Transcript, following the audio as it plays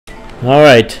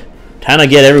Alright. Time to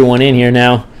get everyone in here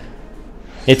now.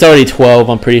 It's already 12,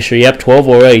 I'm pretty sure. Yep, 12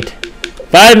 or 8.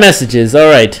 5 messages,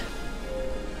 alright.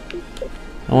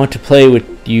 I want to play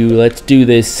with you. Let's do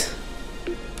this.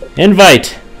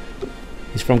 Invite.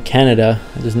 He's from Canada.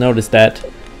 I just noticed that.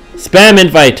 Spam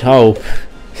invite. Oh.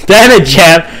 Damn it,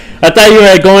 champ. I thought you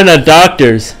were going to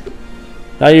doctors.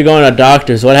 Thought you were going to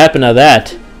doctors. What happened to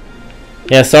that?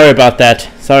 Yeah, sorry about that.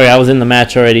 Sorry, I was in the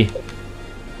match already.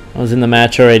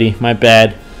 My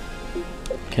bad.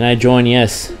 Can I join?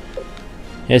 Yes.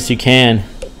 Yes, you can.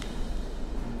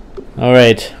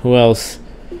 Alright, who else?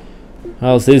 Who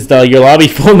else? Is your lobby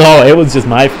full? No, it was just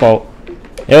my fault.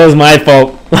 It was my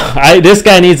fault. This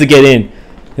guy needs to get in.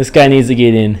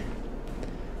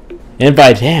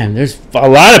 Invite. Damn, there's a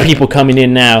lot of people coming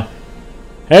in now.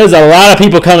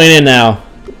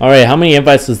 Alright, how many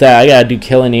invites was that? I gotta do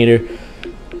Killing Eater.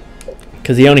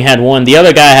 Because he only had one. The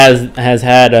other guy has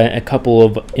had a couple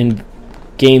of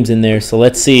games in there. So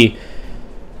let's see.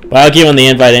 But I'll give him the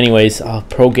invite anyways. Oh,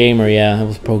 Pro Gamer. Yeah, that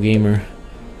was Pro Gamer.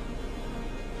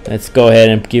 Let's go ahead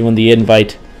and give him the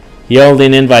invite. He only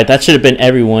an invite. That should have been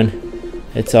everyone.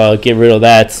 Let's get rid of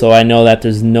that so I know that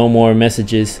there's no more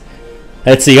messages.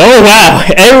 Let's see. Oh, wow.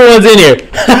 Everyone's in here.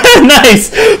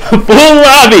 Nice. Full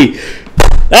lobby.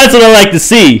 That's what I like to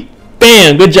see.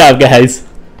 Bam. Good job, guys.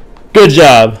 Good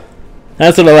job.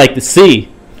 That's what I like to see.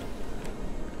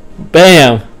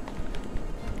 Bam.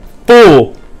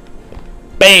 Full.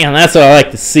 Bam. That's what I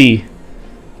like to see.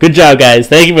 Good job, guys.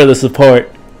 Thank you for the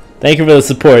support.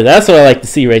 That's what I like to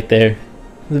see right there.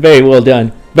 It's very well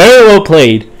done. Very well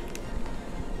played.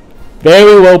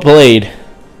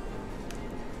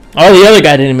 Oh, the other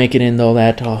guy didn't make it in though.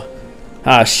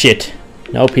 Ah, shit.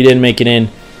 Nope, he didn't make it in.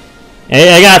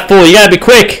 Hey, I got full. You gotta be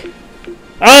quick.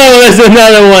 Oh, there's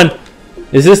another one.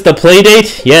 Is this the play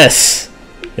date? Yes.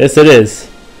 Yes, it is.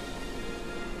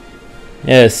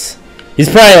 Yes. He's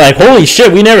probably like, holy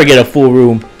shit, we never get a full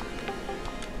room.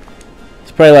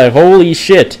 He's probably like, holy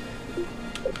shit.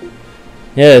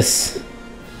 Yes.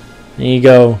 There you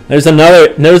go. There's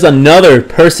another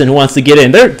person who wants to get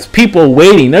in. There's people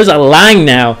waiting. There's a line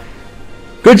now.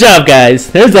 Good job, guys.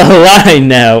 There's a line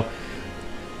now.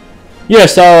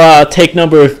 Yes, I'll take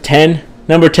number 10.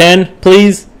 Number 10,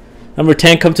 please. Number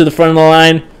 10, come to the front of the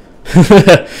line.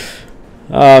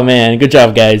 Oh, man. Good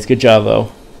job, guys. Good job,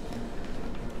 though.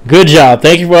 Good job.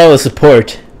 Thank you for all the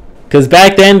support. Because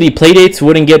back then, the playdates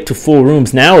wouldn't get to full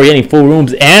rooms. Now we're getting full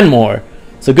rooms and more.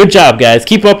 So good job, guys.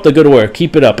 Keep up the good work.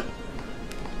 Keep it up.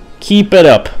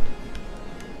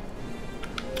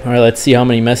 Alright, let's see how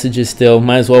many messages still.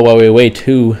 Might as well while we wait.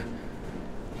 Two.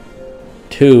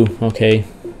 Okay.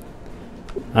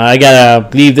 I gotta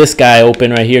leave this guy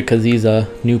open right here because he's a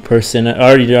new person. I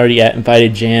already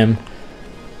invited Jam.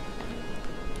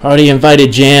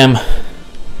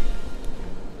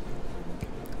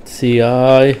 Let's see.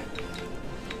 Alright.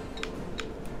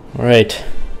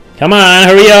 Come on,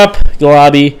 hurry up,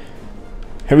 lobby.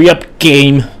 Hurry up,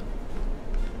 game.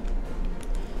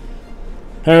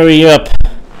 Hurry up.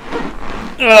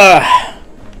 Ugh.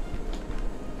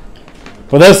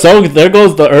 Well, there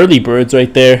goes the early birds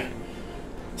right there.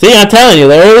 See, I'm telling you,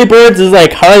 the early birds is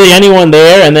like hardly anyone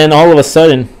there, and then all of a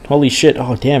sudden, holy shit.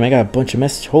 Oh, damn, I got a bunch of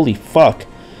messages. Holy fuck.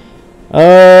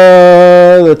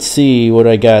 Let's see what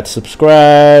I got.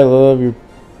 Subscribe, love your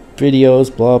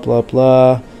videos, blah, blah,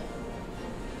 blah.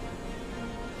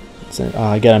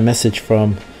 I got a message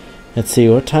from, let's see,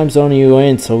 what time zone are you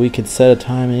in so we could set a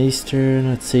time in Eastern.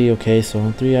 Let's see. Okay, so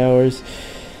in 3 hours.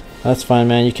 That's fine,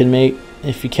 man. You can make,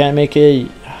 if you can't make it, you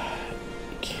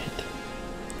can't.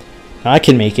 I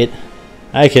can make it.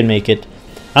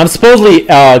 I'm supposedly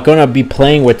gonna be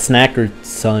playing with Snacker's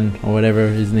son or whatever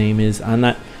his name is. I'm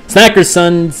not Snacker's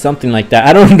son, something like that.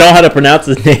 I don't know how to pronounce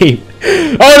his name.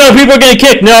 Oh no, people are getting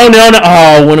kicked. No.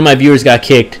 Oh, one of my viewers got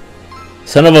kicked.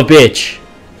 Son of a bitch.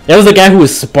 That was the guy who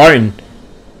was Spartan.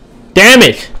 Damn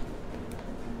it!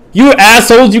 You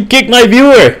assholes! You kicked my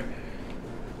viewer.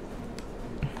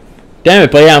 Damn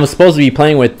it! But yeah, I'm supposed to be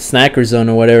playing with Snacker's son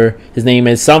or whatever his name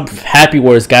is. Some Happy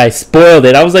Wars guy spoiled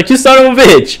it. I was like, you son of a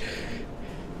bitch!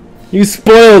 You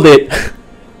spoiled it.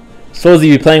 Supposed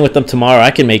to be playing with them tomorrow. I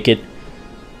can make it.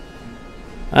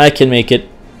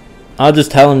 I'll just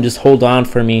tell him just hold on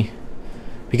for me,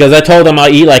 because I told him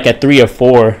I'll eat like at 3 or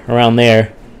 4 around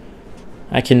there.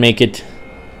 I can make it.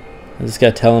 I just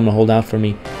gotta tell him to hold out for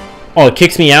me. Oh, it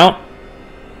kicks me out?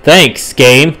 Thanks,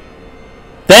 game.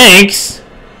 Thanks!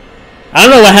 I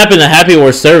don't know what happened to Happy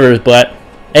Wars servers, but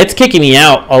it's kicking me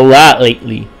out a lot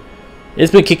lately.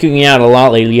 It's been kicking me out a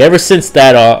lot lately. Ever since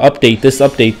that this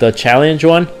update, the challenge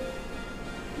one.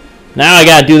 Now I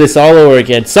gotta do this all over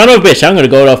again. Son of a bitch, I'm gonna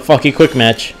go to a fucking quick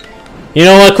match. You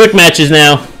know what? Quick matches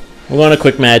now. We're going to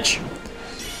quick match.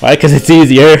 Why? Because it's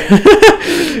easier.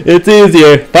 It's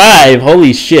easier. 5.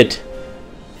 Holy shit.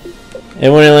 It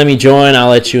wouldn't let me join. I'll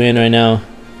let you in right now.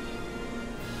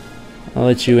 I'll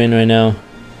let you in right now.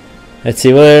 Let's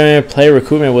see whether player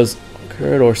recruitment was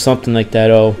occurred or something like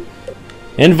that. Oh.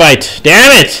 Invite.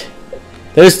 Damn it!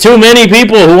 There's too many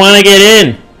people who want to get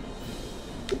in.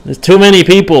 There's too many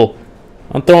people.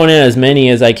 I'm throwing in as many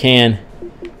as I can.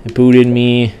 It booted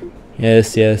me.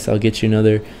 Yes, yes. I'll get you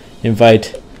another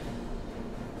invite.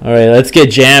 Alright, let's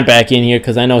get Jam back in here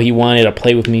because I know he wanted to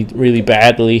play with me really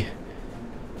badly.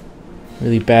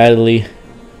 Really badly.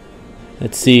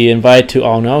 Let's see. Invite to...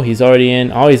 Oh, no. He's already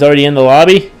in. Oh, he's already in the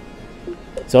lobby?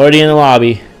 He's already in the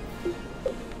lobby.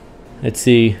 Let's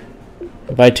see.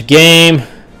 Invite to game.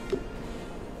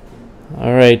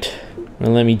 Alright.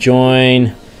 Let me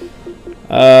join.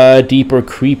 Deeper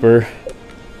Creeper.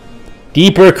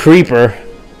 Deeper Creeper.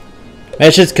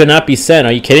 Messages could not be sent.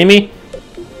 Are you kidding me?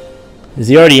 Is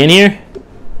he already in here?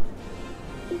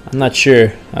 I'm not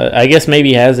sure. I guess maybe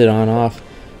he has it on off.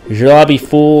 Is your lobby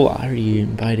full? I already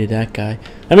invited that guy.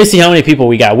 Let me see how many people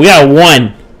we got. We got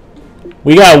 1.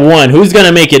 We got 1. Who's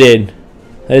gonna make it in?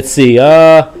 Let's see.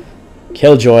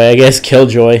 Killjoy. I guess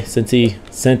Killjoy, since he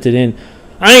sent it in.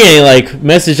 I ain't getting like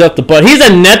message up the butt. He's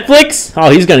on Netflix. Oh,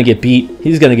 he's gonna get beat.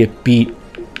 He's gonna get beat.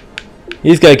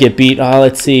 He's gonna get beat. Oh,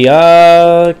 let's see.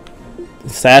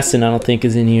 Assassin, I don't think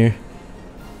is in here.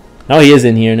 No, he is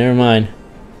in here. Never mind.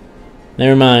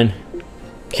 Never mind.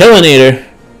 Killinator.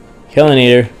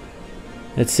 Killinator.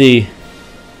 Let's see.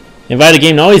 Invite a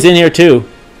game. No, he's in here too.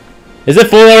 Is it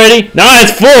full already? No,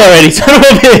 it's full already. Son of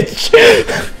a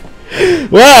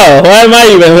bitch. Wow. Why am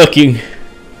I even looking?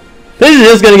 This is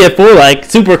just gonna get full like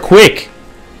super quick.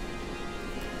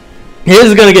 This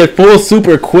is gonna get full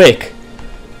super quick.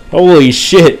 Holy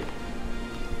shit.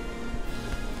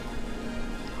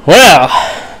 Well,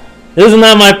 this is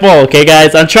not my fault, okay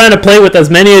guys? I'm trying to play with as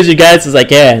many of you guys as I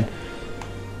can.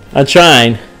 I'm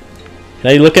trying.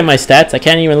 Can I look at my stats? I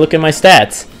can't even look at my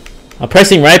stats. I'm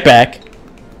pressing right back.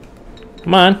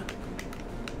 Come on.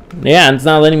 Yeah, it's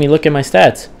not letting me look at my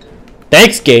stats.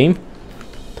 Thanks, game.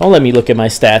 Don't let me look at my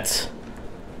stats.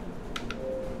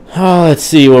 Oh, let's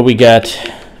see what we got.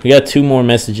 We got 2 more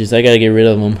messages. I gotta get rid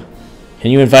of them. Can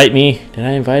you invite me? Did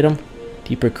I invite him?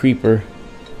 Deeper Creeper.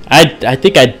 I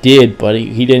think I did, but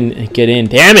he didn't get in.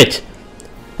 Damn it!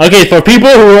 Okay, for people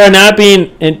who are not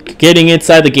getting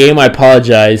inside the game, I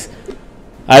apologize.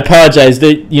 I apologize.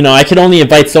 That, you know, I can only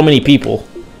invite so many people.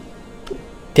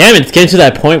 Damn it! It's getting to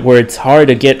that point where it's hard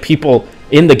to get people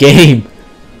in the game.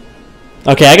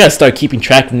 Okay, I gotta start keeping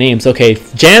track of names. Okay,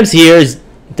 Jam's here.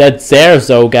 That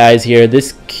Zerzo guy's here.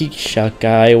 This Keeshak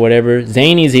guy, whatever.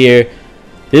 Zany's here.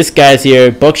 This guy's here.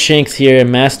 Bookshank's here.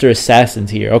 And Master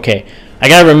Assassin's here. Okay, I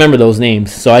gotta remember those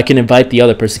names so I can invite the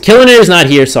other person. Killinator's not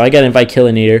here, so I gotta invite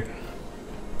Killinator.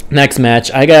 Next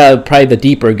match, I got probably the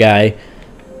deeper guy.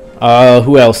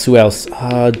 Who else? Who else?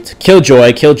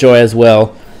 Killjoy. Killjoy as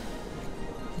well.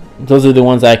 Those are the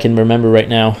ones I can remember right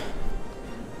now.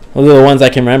 Those are the ones I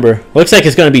can remember. Looks like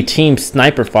it's gonna be Team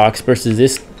Sniper Fox versus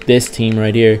this team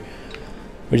right here,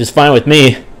 which is fine with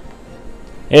me.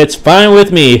 It's fine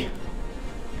with me.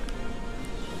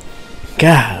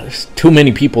 God, there's too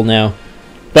many people now,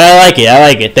 but I like it. I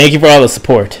like it. Thank you for all the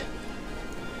support.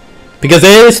 Because it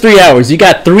is 3 hours. You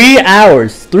got 3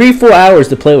 hours, 3 full hours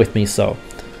to play with me. So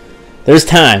there's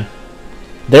time.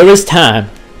 There is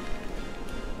time.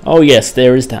 Oh yes,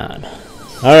 there is time.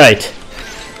 All right,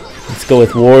 let's go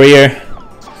with Warrior.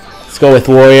 Let's go with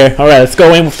Warrior. All right, let's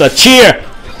go in with the cheer.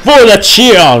 For the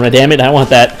cheer! Oh, damn it, I want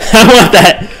that. I want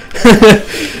that!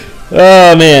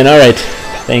 Oh, man, alright.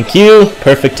 Thank you.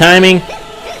 Perfect timing.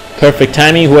 Perfect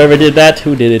timing. Whoever did that,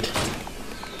 who did it?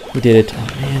 Who did it? Oh,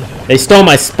 man. They stole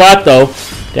my spot, though.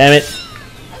 Damn it.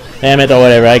 Damn it, or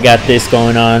whatever. I got this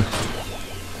going on.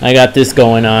 I got this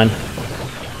going on.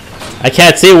 I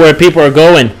can't see where people are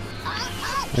going.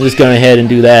 I'm just going ahead and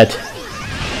do that.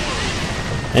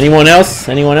 Anyone else?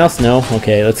 Anyone else? No?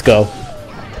 Okay, let's go.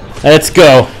 Let's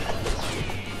go.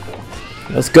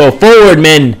 Let's go forward,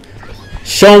 men.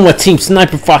 Show them what Team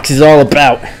Sniper Fox is all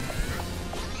about.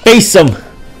 Face them.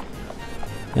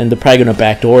 And they're probably going to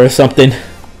backdoor or something.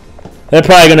 They're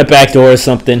probably going to backdoor or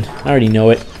something. I already know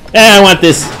it. Yeah, I want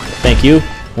this. Thank you.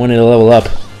 I wanted to level up.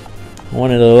 I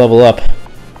wanted to level up.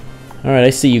 Alright, I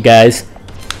see you guys.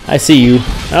 I see you.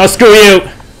 Oh, screw you.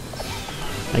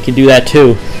 I can do that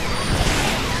too.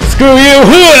 Screw you.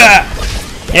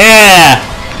 Yeah.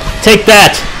 Take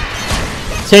that!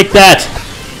 Take that!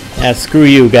 Yeah, screw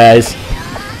you guys.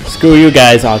 Screw you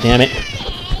guys. Oh, damn it.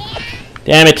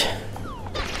 Damn it.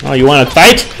 Oh, you wanna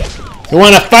fight? You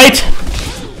wanna fight?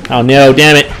 Oh no,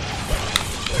 damn it.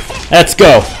 Let's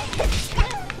go.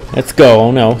 Let's go.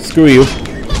 Oh no, screw you.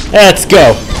 Let's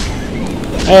go.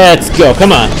 Let's go.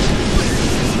 Come on.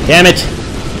 Damn it.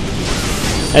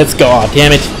 Let's go. Oh,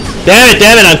 damn it. Damn it,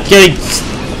 damn it. I'm getting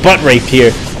butt raped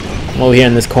here. I'm over here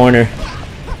in this corner.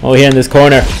 Over here in this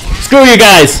corner. Screw you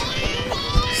guys.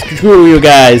 Screw you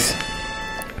guys.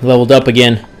 Leveled up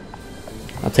again.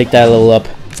 I'll take that level up.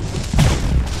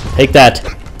 Take that.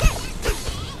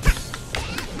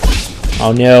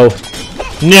 Oh no.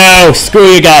 No!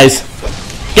 Screw you guys.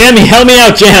 Damn me! Help me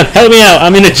out, Jam! Help me out!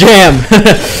 I'm in a jam!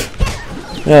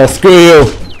 Oh, screw you.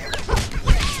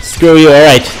 Screw you.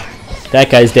 Alright. That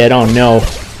guy's dead. Oh no.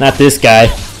 Not this guy.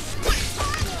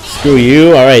 Screw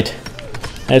you. Alright.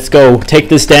 Let's go. Take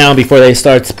this down before they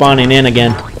start spawning in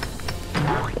again.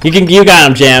 You got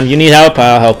him, Jam. You need help?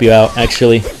 I'll help you out,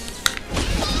 actually.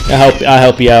 I'll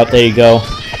help you out. There you go.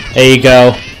 There you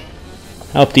go.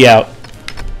 Helped you out.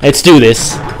 Let's do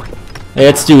this.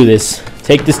 Let's do this.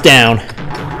 Take this down.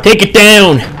 Take it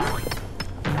down!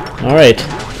 Alright.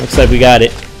 Looks like we got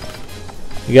it.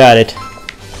 We got it.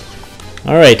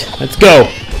 Alright. Let's go.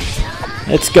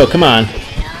 Let's go. Come on.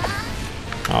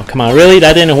 Oh, come on. Really?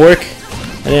 That didn't work?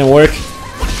 That didn't work?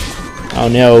 Oh,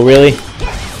 no. Really?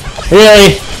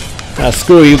 Really? Oh,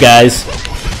 screw you guys.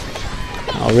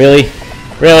 Oh, really?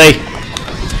 Really?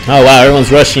 Oh, wow.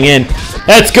 Everyone's rushing in.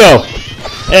 Let's go!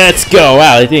 Let's go!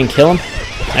 Wow, they didn't kill him?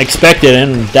 I expected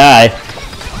him to die.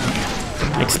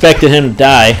 I expected him to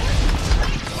die.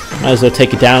 Might as well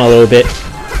take it down a little bit.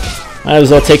 Might as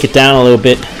well take it down a little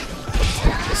bit.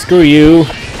 Screw you.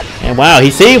 And wow,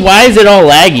 see? Why is it all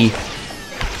laggy?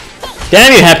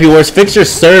 Damn you, Happy Wars. Fix your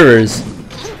servers.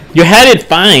 You had it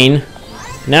fine.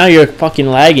 Now you're fucking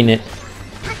lagging it.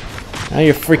 Now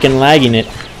you're freaking lagging it.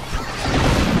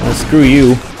 Oh, screw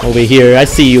you over here. I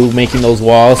see you making those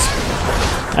walls.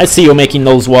 I see you making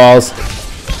those walls.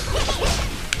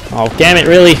 Oh, damn it,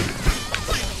 really?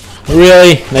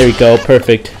 Really? There we go.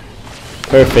 Perfect.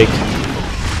 Perfect.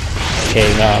 Okay,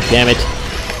 oh, damn it.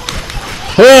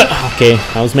 Okay,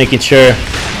 I was making sure.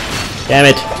 Damn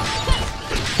it.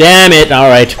 Damn it.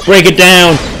 Alright, break it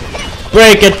down.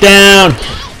 Break it down.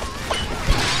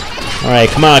 Alright,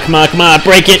 come on, come on, come on.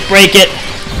 Break it, break it.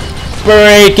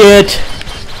 Break it.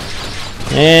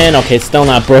 And, okay, it's still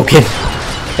not broken.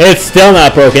 It's still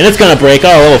not broken. It's gonna break. Oh,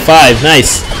 level 5.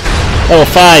 Nice. Level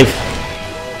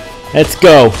 5. Let's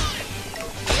go.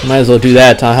 Might as well do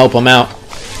that. I'll help him out.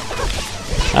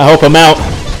 I'll help him out.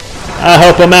 I'll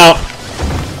help him out.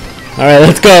 Alright,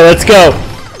 let's go. Let's go.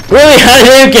 Really? How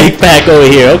did you get back over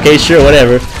here? Okay, sure.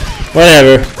 Whatever.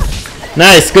 Whatever.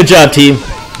 Nice. Good job, team.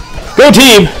 Go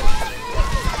team.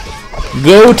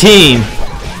 Go team.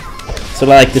 That's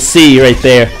what I like to see right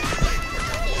there.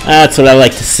 That's what I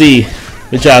like to see.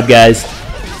 Good job, guys.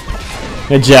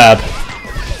 Good job.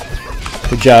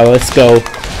 Good job. Let's go.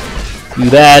 Do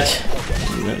that.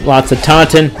 Lots of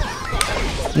taunting.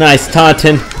 Nice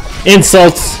taunting.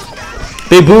 Insults.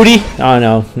 Big booty. Oh,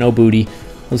 no. No booty.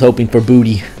 I was hoping for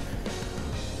booty.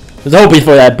 I was hoping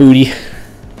for that booty.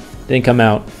 Didn't come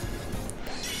out.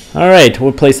 Alright.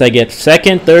 What place did I get?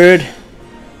 Second, third.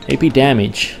 AP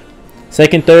damage.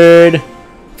 Second, third.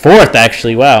 Fourth,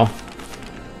 actually. Wow.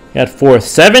 Got fourth.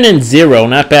 7 and 0.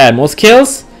 Not bad. Most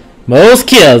kills? Most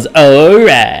kills.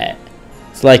 Alright.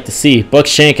 It's like to see. Buck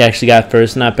Shank actually got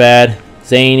first. Not bad.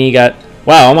 Zany got...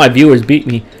 Wow, all my viewers beat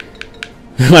me.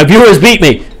 My viewers beat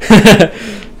me.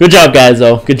 Good job, guys,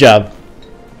 though. Good job.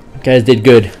 You guys did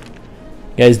good.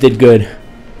 You guys did good.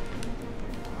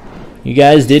 You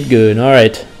guys did good.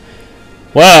 Alright.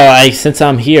 Well, since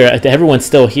I'm here, everyone's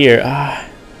still here.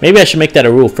 Maybe I should make that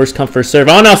a rule. First come, first serve.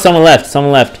 Oh, no, someone left.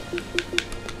 Someone left.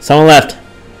 Someone left.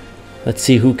 Let's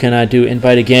see, who can I do?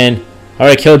 Invite again.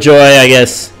 Alright, Killjoy, I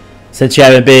guess. Since you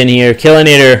haven't been here.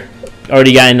 Killinator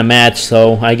already got in the match,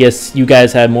 so I guess you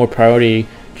guys have more priority.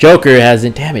 Joker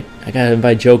hasn't. Damn it. I gotta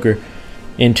invite Joker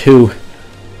in too.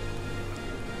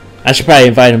 I should probably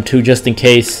invite him too, just in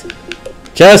case.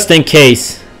 Just in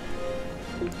case.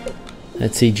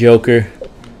 Let's see, Joker.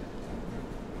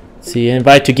 Let's see,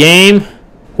 invite to game.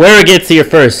 Whoever gets here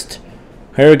first.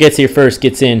 Whoever gets here first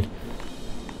gets in.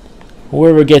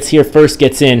 Whoever gets here first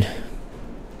gets in.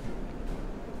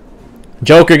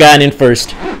 Joker got in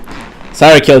first.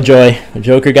 Sorry, Killjoy.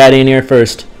 Joker got in here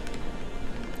first.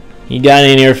 He got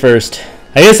in here first.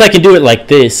 I guess I can do it like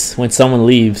this when someone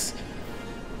leaves.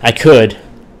 I could.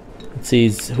 Let's see.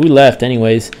 Who left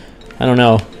anyways? I don't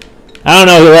know. I don't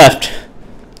know who left.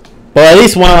 But at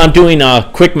least while I'm doing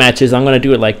quick matches, I'm going to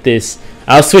do it like this.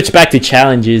 I'll switch back to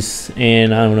challenges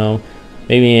and I don't know.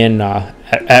 Maybe in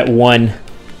at 1.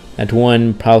 At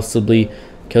 1 possibly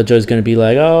Killjoy's gonna be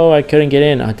like, oh, I couldn't get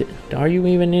in. Are you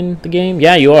even in the game?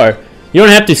 Yeah, you are. You don't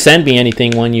have to send me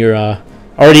anything when you're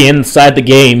already inside the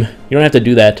game. You don't have to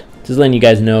do that. Just letting you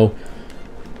guys know.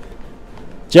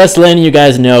 Just letting you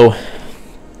guys know.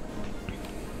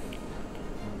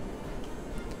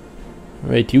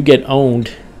 Alright, you get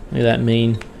owned. Look at that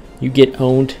main. You get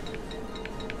owned.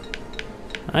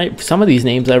 Some of these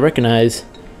names I recognize.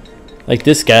 Like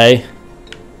this guy.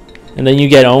 And then you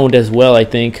get owned as well, I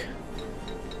think.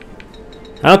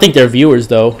 I don't think they're viewers,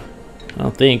 though. I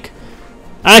don't think.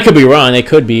 I could be wrong. They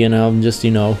could be, and I'm just, you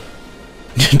know,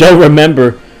 don't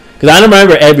remember. Because I don't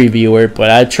remember every viewer, but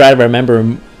I try to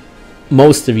remember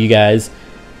most of you guys.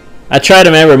 I try to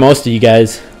remember most of you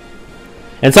guys.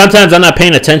 And sometimes I'm not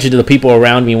paying attention to the people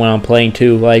around me when I'm playing,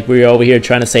 too. Like, we're over here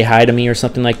trying to say hi to me or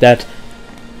something like that.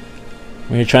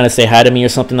 When you're trying to say hi to me or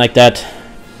something like that.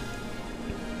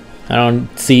 I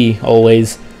don't see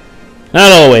always.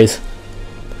 Not always.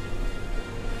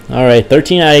 Alright,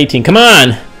 13 out of 18. Come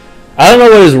on! I don't know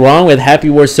what is wrong with Happy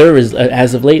Wars servers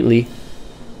as of lately.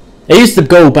 It used to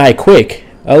go by quick.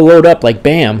 I'll load up like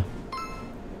bam.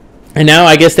 And now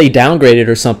I guess they downgraded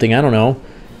or something. I don't know.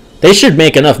 They should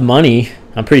make enough money,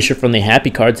 I'm pretty sure, from the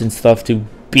Happy Cards and stuff to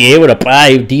be able to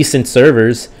buy decent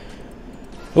servers.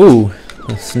 Ooh,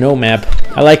 a snow map.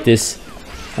 I like this.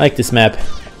 I like this map.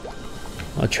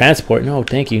 Oh, transport. No,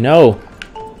 thank you. No.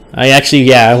 I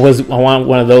want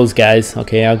one of those guys.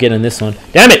 Okay, I'll get in this one.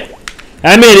 Damn it!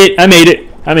 I made it! I made it!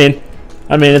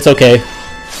 I'm in. It's okay.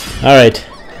 Alright.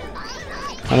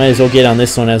 I might as well get on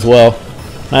this one as well.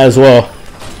 Might as well.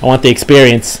 I want the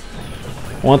experience.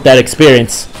 I want that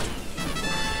experience.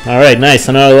 Alright, nice.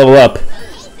 Another level up.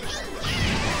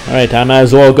 Alright, I might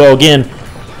as well go again.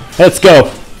 Let's go.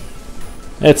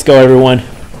 Let's go, everyone.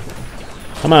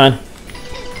 Come on.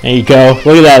 There you go.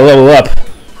 Look at that level up.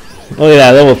 Look at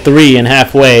that, level 3 and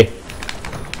halfway.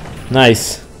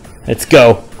 Nice. Let's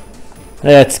go.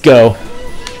 Let's go.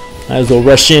 Might as well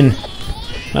rush in.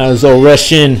 Might as well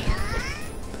rush in.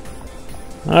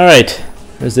 Alright.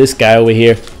 There's this guy over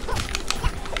here.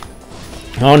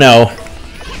 Oh no.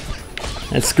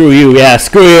 And screw you. Yeah,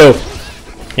 screw you.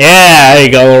 Yeah, there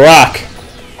you go, rock.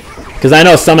 Because I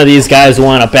know some of these guys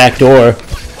want a back door.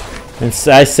 And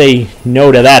so I say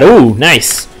no to that. Ooh,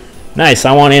 nice. Nice,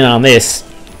 I want in on this.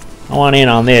 I want in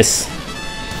on this.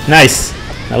 Nice.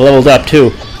 I leveled up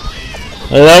too.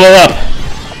 Level up.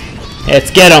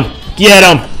 Let's get him. Get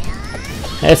him.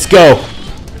 Let's go.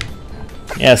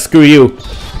 Yeah, screw you.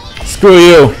 Screw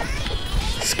you.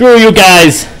 Screw you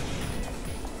guys.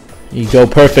 You go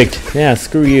perfect. Yeah,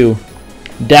 screw you.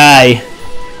 Die.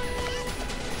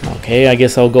 Okay, I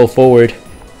guess I'll go forward.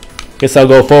 Guess I'll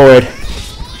go forward.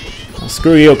 Oh,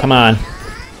 screw you. Come on.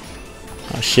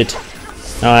 Oh, shit.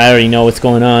 Oh, I already know what's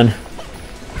going on.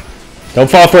 Don't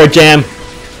fall for it, Jam.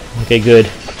 Okay, good.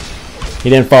 He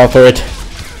didn't fall for it.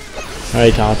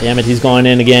 Alright, oh, damn it, he's going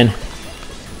in again.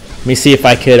 Let me see if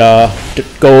I could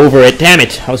go over it. Damn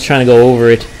it, I was trying to go over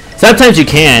it. Sometimes you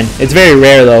can. It's very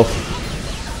rare, though.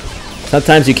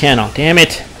 Sometimes you can. Oh, damn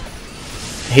it.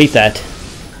 I hate that.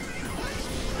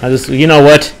 You know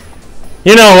what?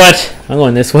 You know what? I'm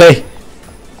going this way.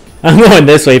 I'm going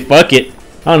this way. Fuck it.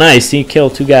 Oh, nice. He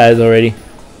killed 2 guys already.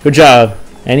 Good job.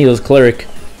 And he was cleric.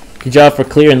 Good job for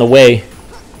clearing the way.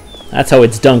 That's how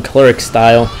it's done, cleric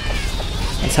style.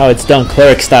 That's how it's done,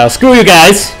 cleric style. Screw you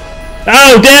guys!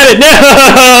 Oh, damn it!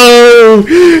 No!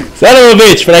 Son of a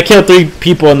bitch! But I killed 3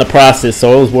 people in the process,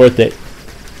 so it was worth it.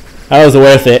 That was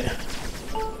worth it.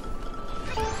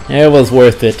 It was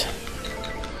worth it.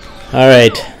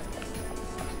 Alright.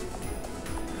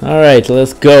 Alright,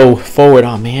 let's go forward.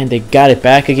 Oh man, they got it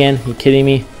back again. You kidding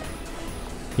me?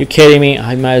 You kidding me?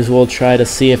 I might as well try to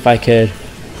see if I could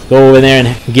go over there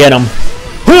and get them.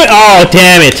 Oh,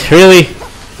 damn it. Really?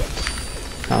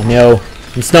 Oh no.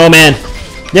 I'm Snowman.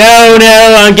 No,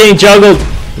 no, I'm getting juggled.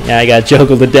 Yeah, I got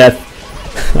juggled to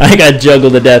death. I got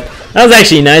juggled to death. That was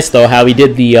actually nice though, how he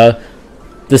did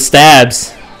the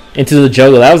stabs into the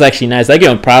juggle. That was actually nice. I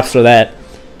give him props for that.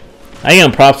 I give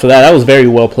him props for that. That was very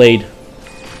well played.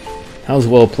 That was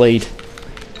well played.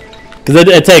 Because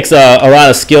it takes a lot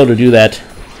of skill to do that.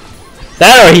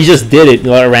 That or he just did it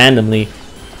randomly.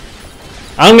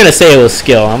 I'm going to say it was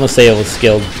skill. I'm going to say it was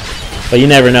skilled. But you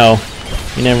never know.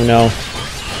 You never know.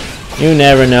 You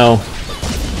never know.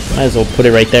 Might as well put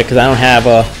it right there because I don't have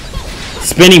a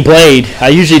spinning blade. I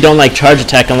usually don't like charge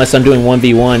attack unless I'm doing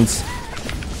 1v1s.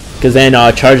 Because then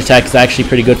charge attack is actually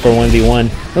pretty good for 1v1.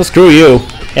 Oh, screw you.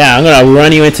 Yeah, I'm going to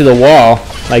run you into the wall.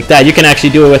 Like that. You can actually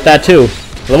do it with that too.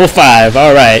 Level 5.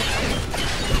 Alright.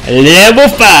 Level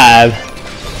 5.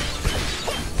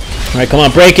 Alright, come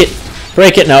on. Break it.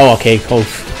 Break it. No. Okay. Oh.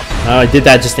 Oh, I did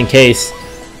that just in case.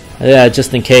 Yeah,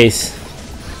 just in case.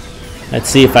 Let's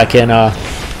see if I can,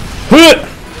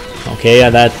 okay, yeah,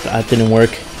 that didn't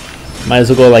work. Might as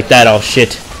well go like that. Oh,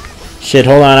 shit. Shit,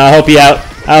 hold on. I'll help you out.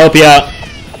 I'll help you out.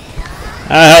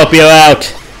 I'll help you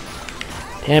out.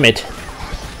 Damn it.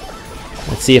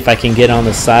 Let's see if I can get on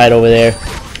the side over there.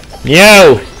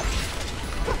 No!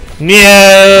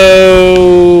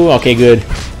 No! Okay, good.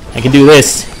 I can do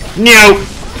this. No!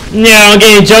 No, I'm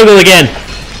getting juggled again.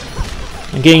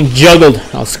 I'm getting juggled.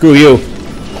 Oh, screw you.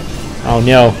 Oh,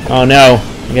 no. Oh, no.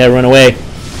 I gotta run away.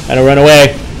 Gotta run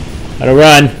away. Gotta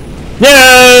run.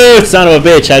 No! Son of a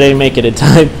bitch. I didn't make it in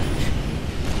time.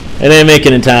 I didn't make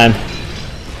it in time.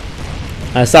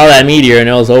 I saw that meteor and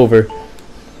it was over.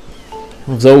 It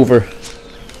was over.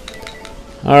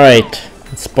 Alright.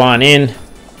 Let's spawn in.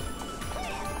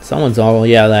 Someone's all,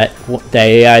 yeah, that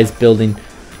AI is building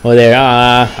over there.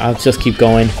 I'll just keep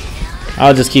going.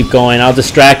 I'll just keep going. I'll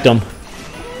distract them.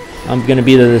 I'm gonna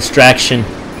be the distraction.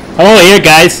 Come over here,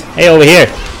 guys. Hey, over here.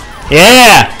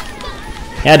 Yeah!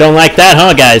 Yeah, don't like that,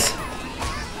 huh, guys?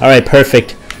 Alright,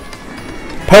 perfect.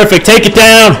 Perfect. Take it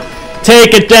down!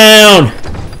 Take it down!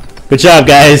 Good job,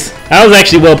 guys. That was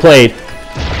actually well played.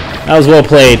 That was well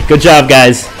played. Good job,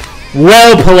 guys.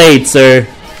 Well played, sir.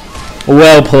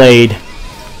 Well played.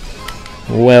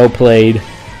 Well played.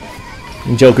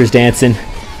 And Joker's dancing.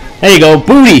 There you go.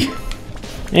 Booty!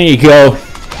 There you go.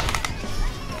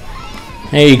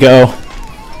 There you go.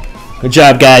 Good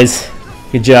job, guys.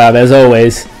 Good job, as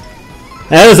always.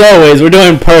 As always, we're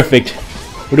doing perfect.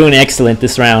 We're doing excellent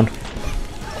this round.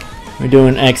 We're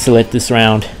doing excellent this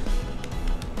round.